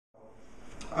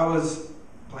I was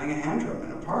playing a hand drum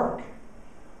in a park,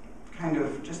 kind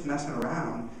of just messing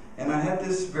around, and I had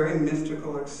this very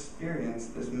mystical experience.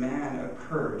 This man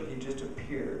occurred. He just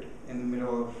appeared in the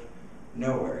middle of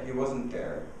nowhere. He wasn't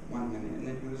there 1 minute, and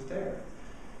then he was there.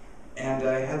 And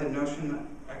I had the notion,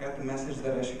 I got the message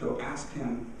that I should go ask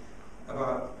him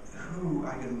about who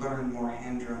I could learn more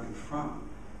hand drumming from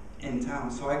in town.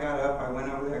 So I got up, I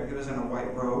went over there. He was in a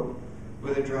white robe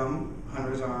with a drum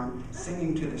under his arm,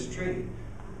 singing to this tree.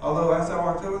 Although as I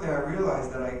walked over there, I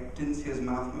realized that I didn't see his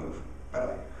mouth move, but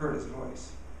I heard his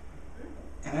voice.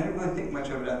 And I didn't really think much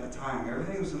of it at the time.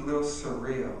 Everything was a little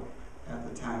surreal at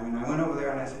the time. And I went over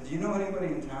there and I said, do you know anybody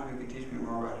in town who could teach me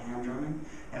more about hand drumming?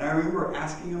 And I remember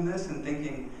asking him this and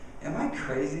thinking, am I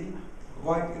crazy?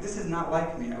 Why, this is not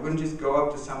like me. I wouldn't just go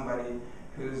up to somebody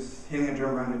who's hitting a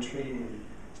drum around a tree and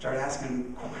start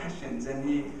asking questions. And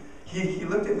he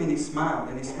looked at me and he smiled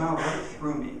right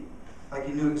through me. Like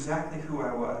he knew exactly who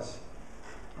I was.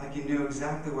 Like he knew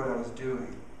exactly what I was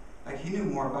doing. Like he knew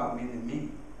more about me than me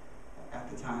at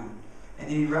the time. And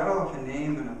he rattled off a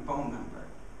name and a phone number.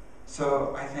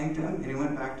 So I thanked him and he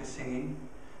went back to singing.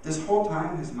 This whole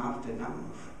time his mouth did not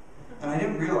move. And I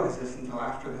didn't realize this until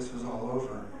after this was all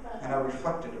over. And I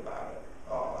reflected about it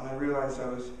all. And I realized I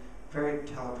was very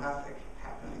telepathic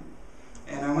happening.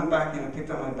 And I went back and I picked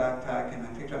up my backpack and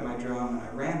I picked up my drum and I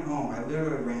ran home. I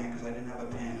literally ran because I didn't have a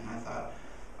pen and I thought,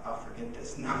 I'll forget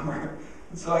this number.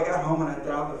 And so I got home and I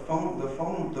dialed the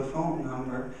phone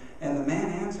number, and the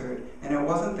man answered, and it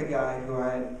wasn't the guy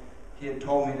who he had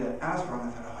told me to ask for, and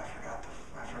I thought,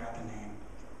 oh, I forgot the name.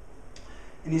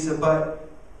 And he said, but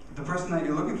the person that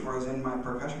you're looking for is in my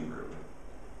percussion group.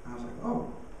 And I was like,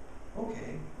 oh,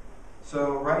 okay.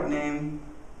 So right name,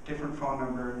 different phone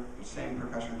number, same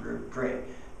percussion group, great.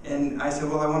 And I said,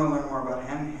 well, I want to learn more about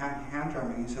hand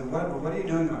drumming. He said, what are you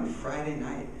doing on Friday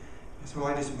night? I said, well,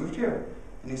 I just moved here.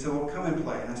 And he said, well, come and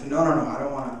play. And I said, no, I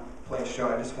don't want to play a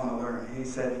show, I just want to learn. And he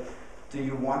said, do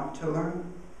you want to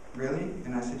learn? Really?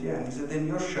 And I said, yeah. And he said, then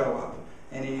you'll show up.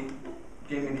 And he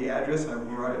gave me the address, I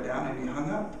wrote it down, and he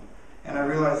hung up. And I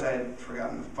realized I had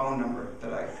forgotten the phone number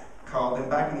that I called. And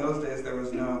back in those days, there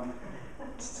was no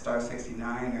star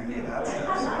 69 or any of that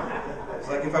stuff. So it's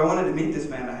like if I wanted to meet this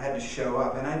man, I had to show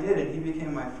up. And I did, and he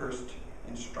became my first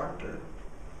instructor.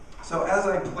 So as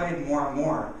I played more and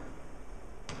more,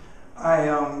 I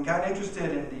got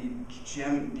interested in the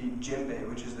djembe,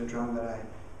 which is the drum that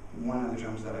one of the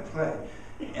drums that I play.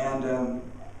 And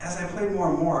as I played more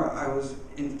and more, I was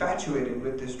infatuated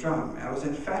with this drum. I was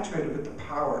infatuated with the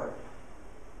power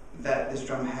that this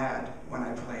drum had when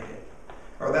I played it.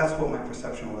 Or that's what my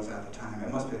perception was at the time.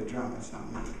 It must be the drum, it's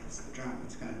not me, it's the drum,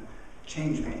 it's going to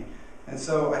change me. And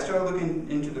so I started looking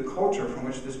into the culture from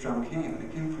which this drum came, and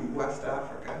it came from West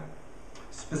Africa,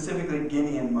 specifically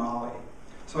Guinea and Mali.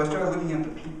 So I started looking at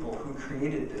the people who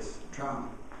created this drum.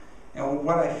 And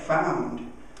what I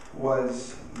found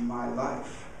was my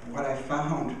life. What I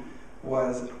found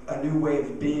was a new way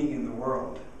of being in the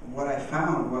world. What I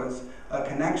found was a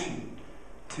connection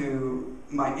to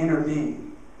my inner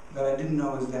being that I didn't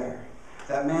know was there.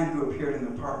 That man who appeared in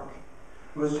the park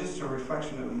was just a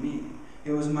reflection of me.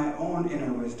 It was my own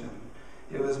inner wisdom.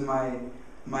 It was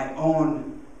my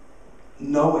own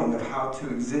knowing of how to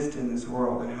exist in this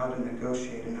world and how to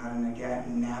negotiate and how to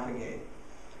navigate.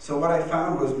 So what I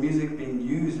found was music being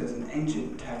used as an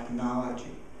ancient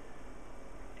technology,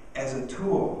 as a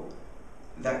tool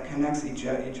that connects each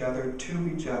other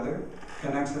to each other,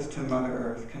 connects us to Mother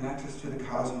Earth, connects us to the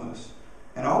cosmos,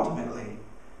 and ultimately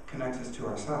connects us to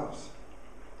ourselves.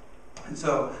 And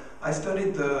so I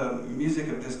studied the music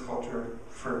of this culture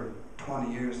for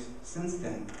 20 years since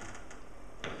then.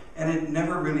 And it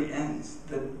never really ends.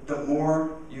 The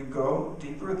more you go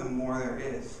deeper, the more there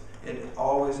is. It's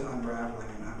always unraveling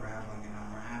and unraveling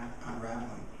and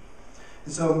unraveling.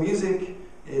 And so music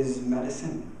is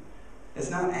medicine. It's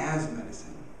not as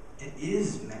medicine. It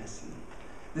is medicine.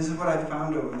 This is what I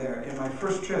found over there. In my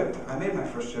first trip, I made my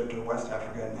first trip to West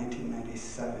Africa in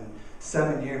 1997,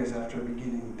 7 years after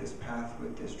beginning this path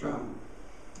with this drum.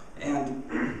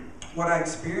 And what I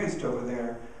experienced over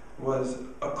there was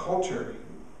a culture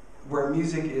where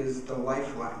music is the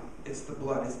lifeline, it's the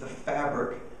blood, it's the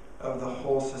fabric of the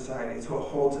whole society. It's what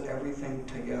holds everything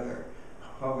together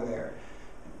over there.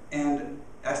 And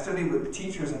I studied with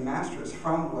teachers and masters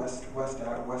from West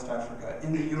Africa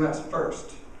in the US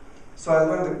first. So I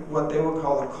learned what they would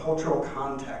call the cultural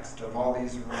context of all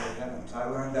these rhythms. I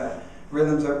learned that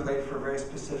rhythms are played for very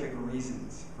specific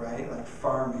reasons, right? Like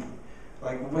farming.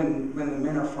 Like when the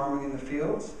men are farming in the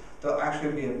fields, there'll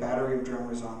actually be a battery of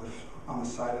drummers on the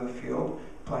side of the field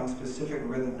playing specific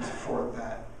rhythms for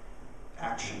that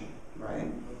action,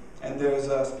 right? And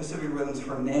there's specific rhythms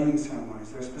for naming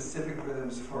ceremonies. There's specific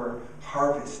rhythms for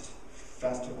harvest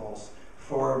festivals,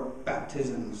 for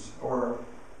baptisms, or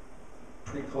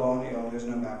pre-colonial, there's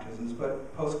no baptisms,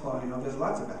 but post-colonial, there's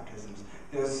lots of baptisms.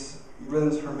 There's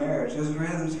rhythms for marriage. There's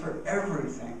rhythms for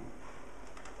everything.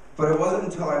 But it wasn't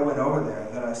until I went over there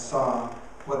that I saw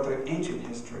what the ancient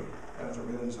history of the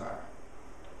rhythms are.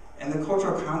 And the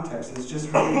cultural context is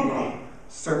just really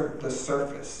the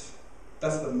surface.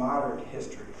 That's the modern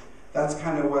history. That's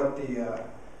kind of what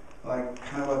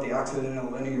the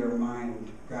Occidental linear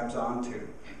mind grabs onto.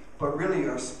 But really,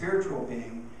 our spiritual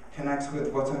being connects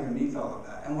with what's underneath all of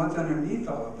that. And what's underneath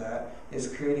all of that is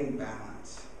creating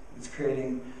balance. It's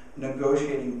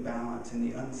negotiating balance in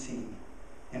the unseen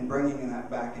and bringing that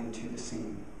back into the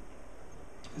seen.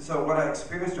 And so what I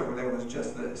experienced over there was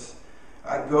just this.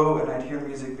 I'd go and I'd hear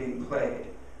music being played.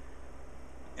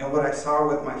 And what I saw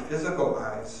with my physical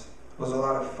eyes was a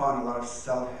lot of fun, a lot of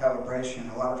celebration,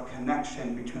 a lot of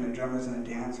connection between the drummers and the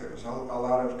dancers, a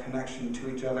lot of connection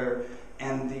to each other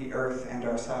and the earth and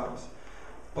ourselves.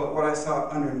 But what I saw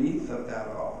underneath of that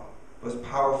all was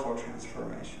powerful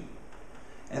transformation.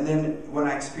 And then when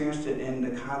I experienced it in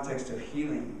the context of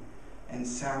healing and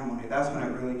ceremony, that's when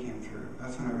it really came through.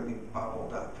 That's when it really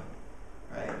bubbled up,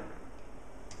 right?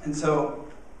 And so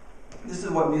this is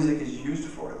what music is used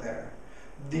for there.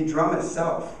 The drum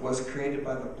itself was created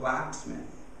by the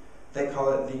blacksmith. They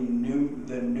call it the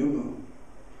numu.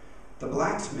 The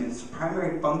blacksmith's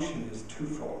primary function is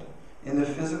twofold. In the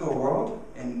physical world,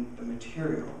 in the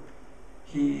material,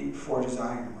 he forges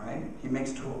iron, right? He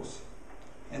makes tools.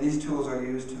 And these tools are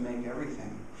used to make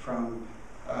everything from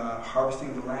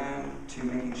harvesting the land, to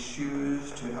making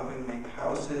shoes, to helping make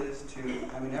houses, to,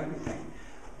 everything.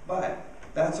 But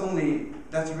that's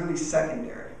really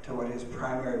secondary to what his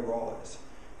primary role is.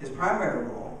 His primary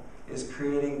role is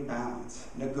creating balance,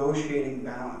 negotiating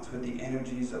balance with the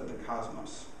energies of the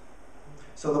cosmos.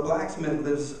 So the blacksmith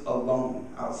lives alone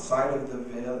outside of the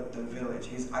village.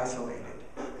 He's isolated.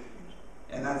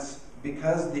 And that's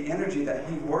because the energy that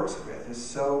he works with is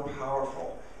so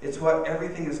powerful. It's what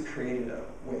everything is created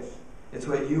with. It's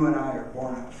what you and I are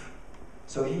born of.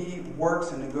 So he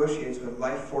works and negotiates with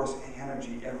life force and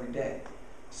energy every day.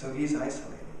 So he's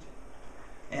isolated.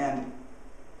 And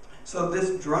so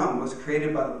this drum was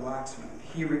created by the blacksmith.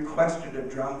 He requested a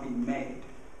drum be made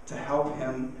to help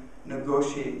him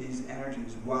negotiate these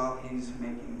energies while he's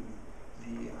making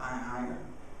the iron.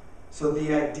 So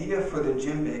the idea for the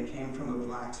djembe came from the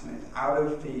blacksmith, out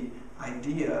of the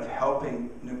idea of helping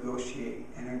negotiate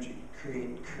energy,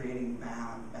 creating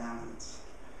balance.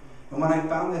 And when I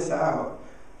found this out,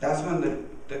 that's when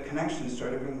the connection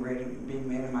started being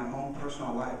made in my own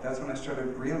personal life. That's when I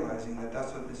started realizing that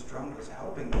that's what this drum was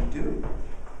helping me do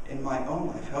in my own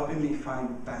life, helping me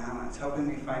find balance, helping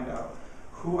me find out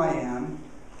who I am,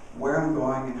 where I'm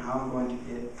going, and how I'm going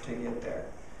to get there.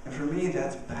 And for me,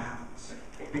 that's balance.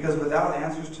 Because without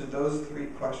answers to those three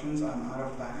questions, I'm out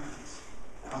of balance.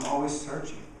 I'm always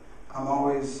searching.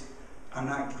 I'm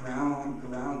not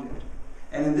grounded.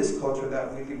 And in this culture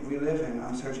that we live in,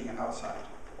 I'm searching outside.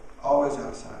 Always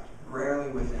outside. Rarely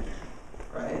within.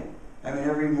 Right?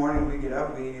 Every morning we get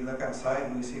up, we look outside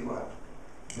and we see what?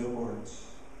 Billboards.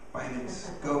 Buy this.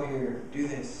 Go here. Do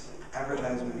this.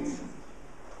 Advertisements.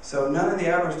 So none of the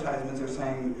advertisements are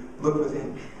saying, look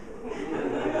within.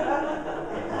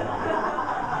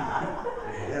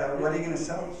 Yeah, what are you going to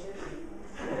sell?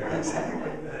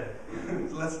 Exactly.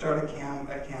 Let's start a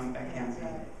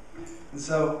campaign. And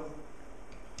so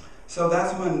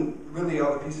that's when really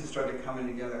all the pieces started coming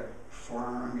together for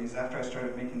our armies, after I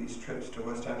started making these trips to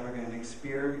West Africa and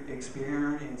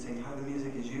experiencing how the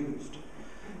music is used.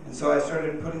 And so I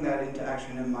started putting that into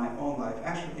action in my own life.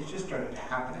 Actually, it just started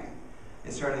happening.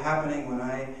 It started happening when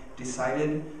I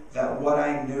decided that what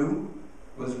I knew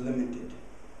was limited.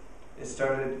 It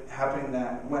started happening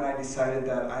that when I decided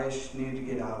that I needed to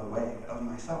get out of the way of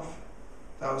myself.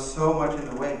 I was so much in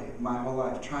the way my whole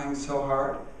life, trying so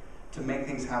hard to make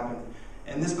things happen.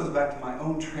 And this goes back to my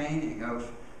own training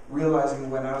of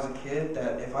realizing when I was a kid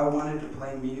that if I wanted to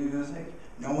play music,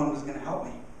 no one was going to help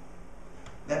me.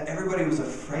 That everybody was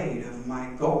afraid of my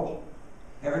goal.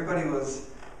 Everybody was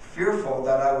fearful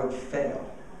that I would fail.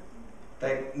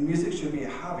 That music should be a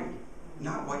hobby,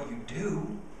 not what you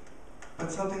do,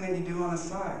 but something that you do on the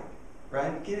side,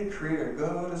 right? Get a career,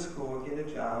 go to school, get a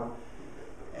job.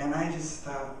 And I just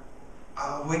thought,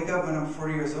 I'll wake up when I'm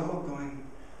 40 years old going,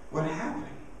 what happened?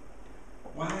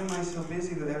 Why am I so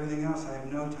busy with everything else? I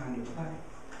have no time to play.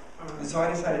 And so I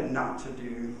decided not to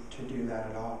do that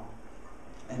at all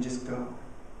and just go.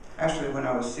 Actually, when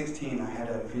I was 16, I had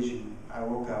a vision. I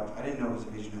woke up. I didn't know it was a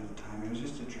vision at the time. It was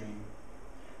just a dream.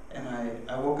 And I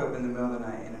I woke up in the middle of the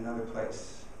night in another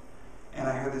place, and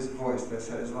I heard this voice that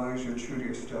said, as long as you're true to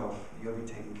yourself, you'll be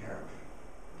taken care of.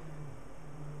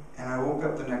 And I woke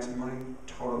up the next morning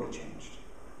totally changed.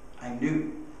 I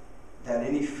knew that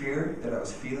any fear that I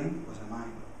was feeling wasn't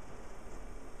mine.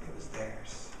 It was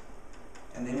theirs.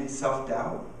 And any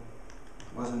self-doubt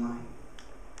wasn't mine.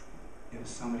 It was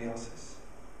somebody else's.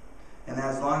 And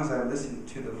as long as I listened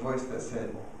to the voice that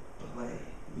said, play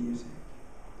music,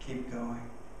 keep going,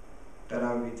 that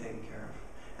I would be taken care of.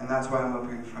 And that's why I'm up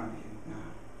here in front of you now.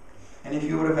 And if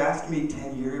you would have asked me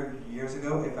 10 years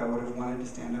ago if I would have wanted to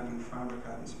stand up in front of a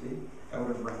crowd and speak, I would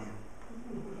have ran.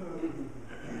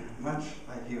 Yeah, much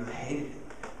like you, I hated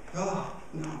it. Oh,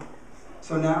 no.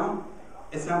 So now,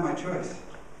 it's not my choice.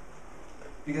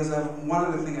 Because one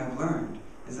other thing I've learned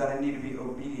is that I need to be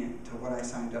obedient to what I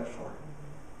signed up for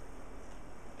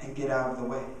and get out of the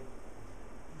way.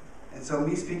 And so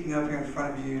me speaking up here in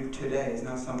front of you today is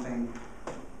not something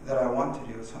that I want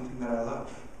to do, it's something that I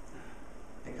love.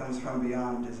 It comes from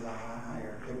beyond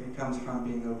desire. It comes from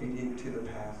being obedient to the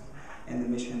path and the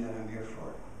mission that I'm here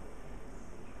for.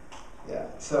 Yeah,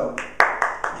 so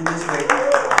in this way,